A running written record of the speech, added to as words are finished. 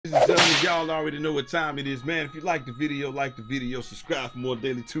Ladies and gentlemen, y'all already know what time it is, man. If you like the video, subscribe for more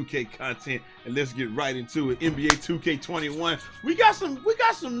daily 2K content, and let's get right into it. NBA 2K21. We got some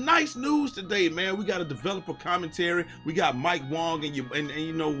nice news today, man. We got a developer commentary. We got Wang and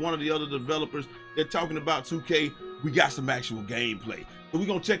you know, one of the other developers. They're talking about 2K. We got some actual gameplay. So we're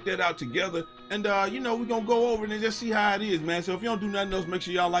gonna check that out together, and you know, we're gonna go over it and just see how it is, man. So if you don't do nothing else, make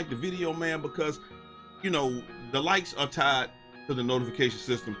sure y'all like the video, man, because you know the likes are tied to the notification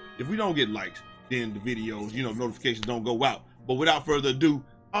system. If we don't get likes, then the videos, you know, notifications don't go out. But without further ado,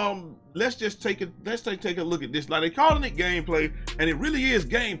 let's take a look at this. Like, they're calling it gameplay, and it really is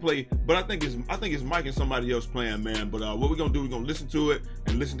gameplay, but I think it's Mike and somebody else playing, man. But what we're gonna do, we're gonna listen to it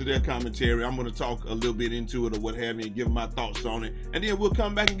and listen to their commentary. I'm gonna talk a little bit into it or what have you and give my thoughts on it, and then we'll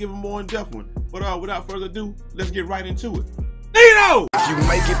come back and give a more in-depth one. But without further ado, let's get right into it. Nino! If you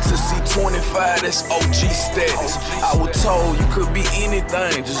make it to C25, that's OG status. I was told you could be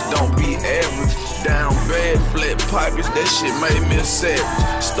anything, just don't be average. Down bad, flat pipers, that shit made me a savage.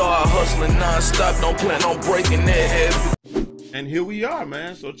 Start hustling non-stop, don't plan on breaking that habit. And here we are,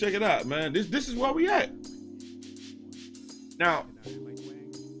 man. So check it out, man. This is where we at. Now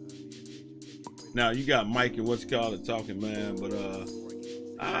you got Mike and what's called talking, man. But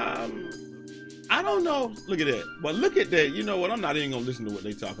I don't know. Look at that. But look at that. You know what? I'm not even gonna listen to what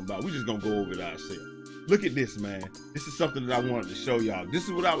they talking about. We just gonna go over it ourselves. Look at this, man. This is something that I wanted to show y'all. This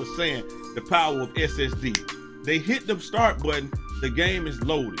is what I was saying. The power of SSD. They hit the start button. The game is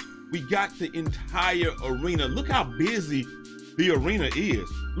loaded. We got the entire arena. Look how busy the arena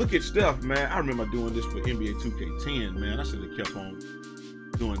is. Look at stuff, man. I remember doing this for NBA 2K10, man. I should have kept on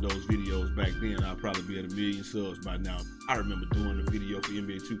doing those videos back then. I'd probably be at 1 million subs by now. I remember doing the video for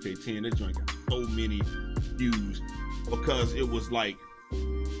NBA 2K10. That joint got so many views because it was like,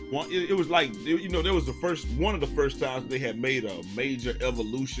 it was like, you know, there was one of the first times they had made a major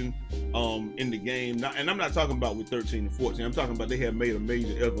evolution in the game. And I'm not talking about with 13 and 14. I'm talking about they had made a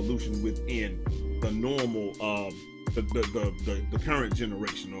major evolution within the normal, the current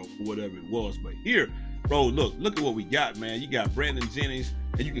generation or whatever it was. But here, bro, look at what we got, man. You got Brandon Jennings,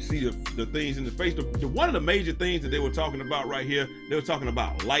 and you can see the things in the face. One of the major things that they were talking about right here, they were talking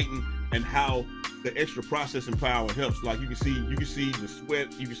about lighting and how the extra processing power helps. Like you can see the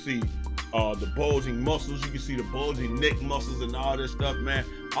sweat, you can see the bulging muscles, you can see the bulging neck muscles and all this stuff, man.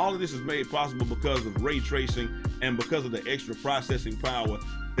 All of this is made possible because of ray tracing and because of the extra processing power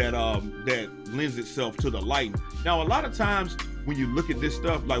that lends itself to the lighting. Now, a lot of times when you look at this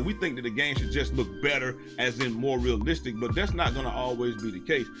stuff, like, we think that the game should just look better, as in more realistic, but that's not going to always be the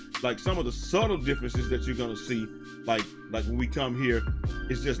case. Like, some of the subtle differences that you're going to see, like when we come here,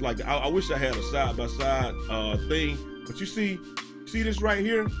 it's just like, I wish I had a side-by-side thing, but you see this right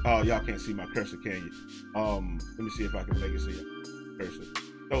here? Oh, y'all can't see my cursor, can you? Let me see if I can make it see it. Cursor.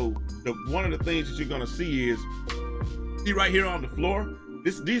 So one of the things that you're going to see is, see right here on the floor,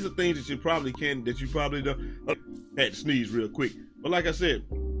 these are things that you probably don't. Had to sneeze real quick, but like I said,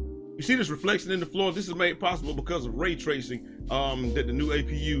 you see this reflection in the floor. This is made possible because of ray tracing that the new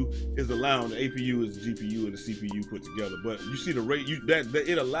APU is allowing. The APU is the GPU and the CPU put together, but you see the ray that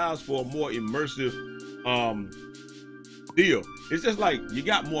it allows for a more immersive deal. It's just like you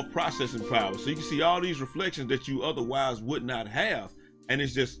got more processing power, so you can see all these reflections that you otherwise would not have. And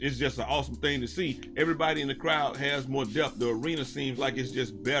it's just an awesome thing to see. Everybody in the crowd has more depth. The arena seems like it's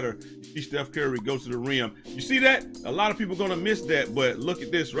just better. You see Steph Curry go to the rim. You see that? A lot of people are gonna miss that, but look at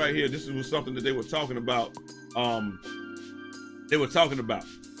this right here. This was something that they were talking about. You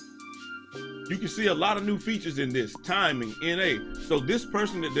can see a lot of new features in this. Timing, NA. So this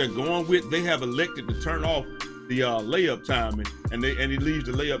person that they're going with, they have elected to turn off the layup timing, and it leaves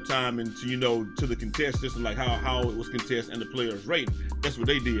the layup timing to, you know, to the contest system, like how it was contest and the player's rating. That's what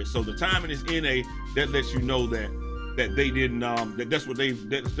they did. So the timing is NA. That lets you know that they didn't that's what they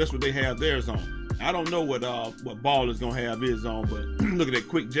have theirs on. I don't know what Ball is gonna have his on, but look at that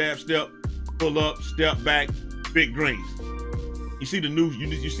quick jab step, pull up, step back, big greens. You see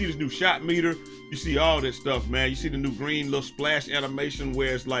you see this new shot meter. You see all that stuff, man. You see the new green little splash animation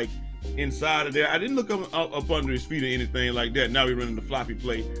where it's like inside of there. I didn't look up under his feet or anything like that. Now we're running the floppy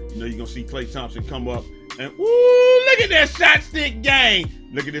play. You know, you're gonna see Klay Thompson come up and woo, look at that shot stick gang.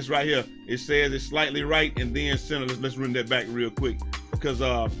 Look at this right here. It says it's slightly right and then center. Let's run that back real quick, because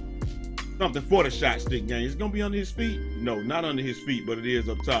something for the shot stick gang. It's gonna be under his feet? No, not under his feet, but it is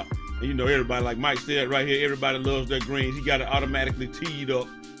up top. And you know, everybody, like Mike said right here, everybody loves their greens. He got it automatically teed up,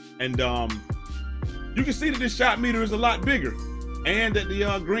 and you can see that this shot meter is a lot bigger. And that the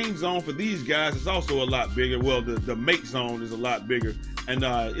green zone for these guys is also a lot bigger. Well, the make zone is a lot bigger, and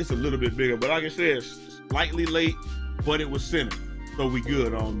it's a little bit bigger. But like I said, it's slightly late, but it was centered. So we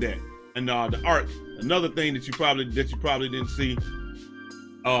good on that. And the arc, another thing that you probably didn't see,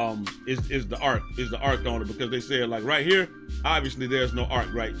 is the arc on it, because they said like right here, obviously there's no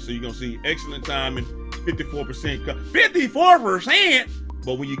arc, right? So you're gonna see excellent timing, 54%, 54%.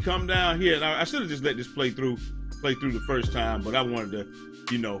 But when you come down here, and I should have just let this play through the first time, but I wanted to,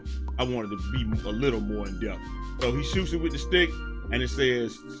 you know, I wanted to be a little more in depth. So he shoots it with the stick, and it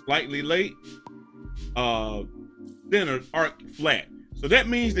says slightly late, center, arc, flat. So that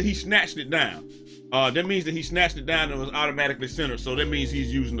means that he snatched it down. That means that he snatched it down and it was automatically centered. So that means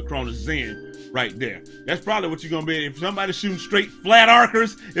he's using the Cronus Zen right there. That's probably what you're gonna be. If somebody's shooting straight flat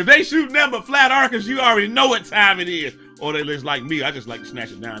arcers, if they shoot nothing but flat arcers, you already know what time it is. Or they just like me, I just like to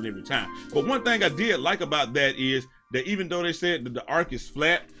snatch it down every time. But one thing I did like about that is that even though they said that the arc is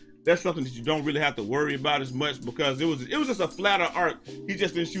flat, that's something that you don't really have to worry about as much, because it was just a flatter arc. He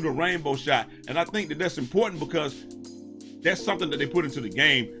just didn't shoot a rainbow shot. And I think that that's important, because that's something that they put into the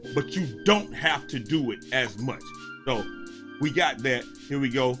game, but you don't have to do it as much. So we got that. Here we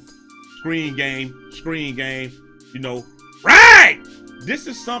go. Screen game, you know. Right! This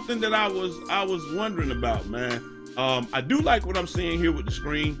is something that I was wondering about, man. I do like what I'm seeing here with the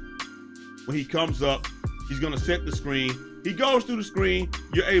screen. When he comes up, he's gonna set the screen. He goes through the screen.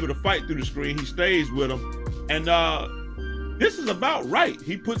 You're able to fight through the screen. He stays with him. And this is about right.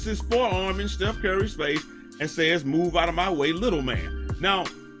 He puts his forearm in Steph Curry's face and says, "Move out of my way, little man." Now,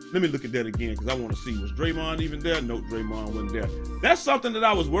 let me look at that again, because I want to see, was Draymond even there? No, Draymond wasn't there. That's something that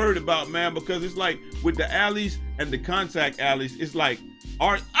I was worried about, man, because it's like with the alleys and the contact alleys, it's like,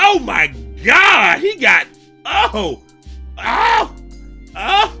 oh my God, he got,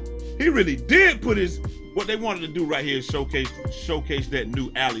 he really did put his, what they wanted to do right here is showcase that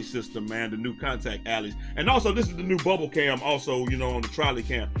new alley system, man, the new contact alleys. And also, this is the new bubble cam also, you know, on the trolley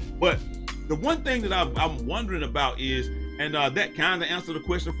cam. But the one thing that I'm wondering about is, and that kind of answered the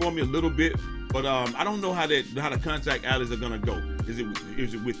question for me a little bit, but I don't know how the contact alleys are gonna go. Is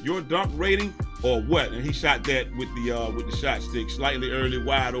it with your dunk rating or what? And he shot that with the shot stick, slightly early,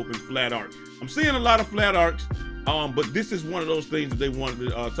 wide open, flat arc. I'm seeing a lot of flat arcs, but this is one of those things that they wanted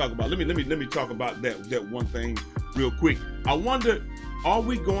to talk about. Let me talk about that one thing real quick. I wonder, are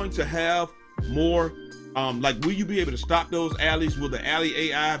we going to have more? Like, will you be able to stop those alleys? Will the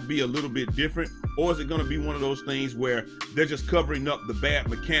alley AI be a little bit different? Or is it gonna be one of those things where they're just covering up the bad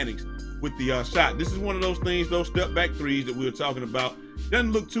mechanics with the shot? This is one of those things, those step back threes that we were talking about.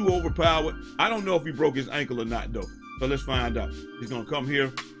 Doesn't look too overpowered. I don't know if he broke his ankle or not though. So let's find out. He's gonna come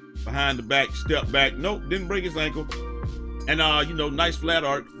here, behind the back, step back. Nope, didn't break his ankle. And you know, nice flat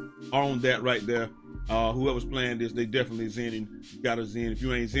arc on that right there. Whoever's playing this, they definitely zenning. You gotta zen. If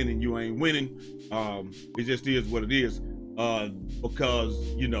you ain't zenning, you ain't winning. It just is what it is, because,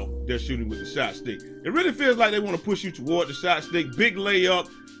 you know, they're shooting with the shot stick. It really feels like they want to push you toward the shot stick. Big layup,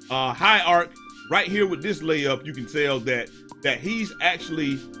 high arc. Right here with this layup, you can tell that he's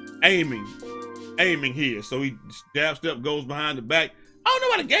actually aiming here. So he jab step, goes behind the back. I don't know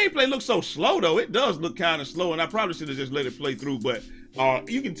why the gameplay looks so slow though. It does look kind of slow, and I probably should have just let it play through, but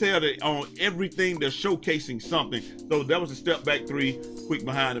you can tell that on everything they're showcasing something. So that was a step back three, quick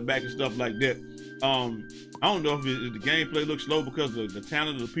behind the back and stuff like that. I don't know if the gameplay looks slow because of the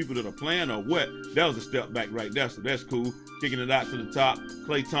talent of the people that are playing or what. That was a step back right there, so that's cool. Kicking it out to the top.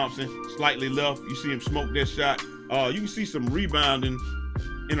 Klay Thompson, slightly left. You see him smoke that shot. You can see some rebounding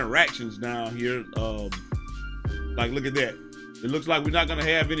interactions down here. Like, look at that. It looks like we're not gonna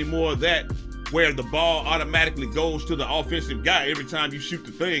have any more of that, where the ball automatically goes to the offensive guy every time you shoot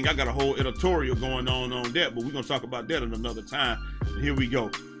the thing. I got a whole editorial going on that, but we're gonna talk about that in another time. And here we go.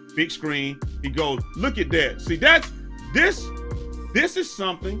 Big screen. He goes, look at that. See, this is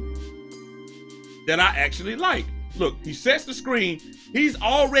something that I actually like. Look, he sets the screen. He's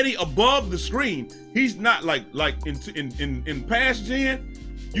already above the screen. He's not like in past gen,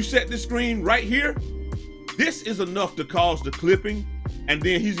 you set the screen right here. This is enough to cause the clipping, and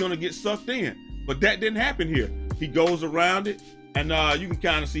then he's gonna get sucked in. But that didn't happen here. He goes around it, and you can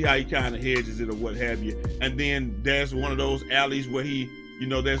kind of see how he kind of hedges it or what have you. And then there's one of those alleys where he, you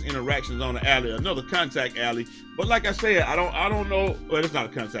know, there's interactions on the alley, another contact alley. But like I said, I don't know. Well, it's not a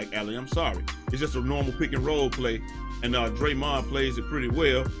contact alley. I'm sorry. It's just a normal pick and roll play, and Draymond plays it pretty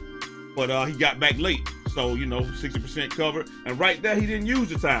well. But he got back late, so you know, 60% cover, and right there he didn't use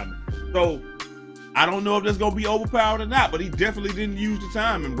the timing. So I don't know if that's gonna be overpowered or not, but he definitely didn't use the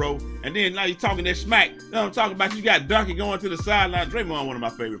timing, bro. And then now you're talking that smack. You know what I'm talking about? You got Duncan going to the sideline. Draymond, one of my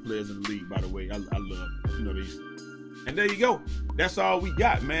favorite players in the league, by the way. I love, you know, these. And there you go. That's all we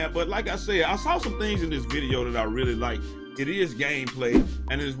got, man. But like I said, I saw some things in this video that I really like. It is gameplay,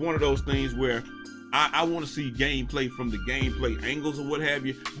 and it is one of those things where I want to see gameplay from the gameplay angles or what have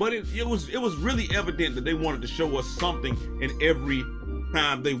you. But it was really evident that they wanted to show us something in every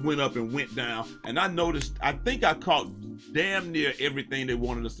time they went up and went down. And I noticed, I think I caught damn near everything they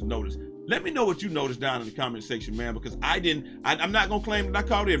wanted us to notice. Let me know what you noticed down in the comment section, man, because I'm not gonna claim that I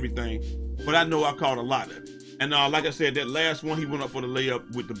caught everything, but I know I caught a lot of it. And like I said, that last one, he went up for the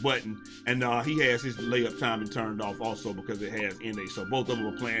layup with the button, and he has his layup timing turned off also because it has NA. So both of them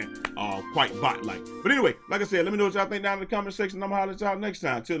are playing quite bot-like. But anyway, like I said, let me know what y'all think down in the comment section. I'm gonna holler at y'all next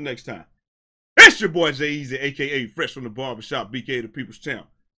time. Till next time. It's your boy Eazy, aka Fresh from the Barbershop, BK the People's Champ.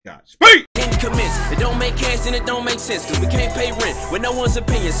 Godspeed! It don't make cash, then it don't make sense, cause we can't pay rent with no one's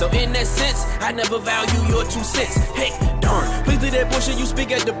opinion. So in that sense, I never value your 2 cents. Hey, darn, please leave that bullshit you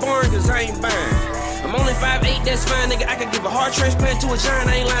speak at the barn, cause I ain't buying. I'm only 5'8", that's fine, nigga. I could give a heart transplant to a giant,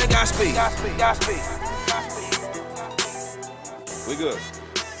 I ain't lying. Godspeed. We good.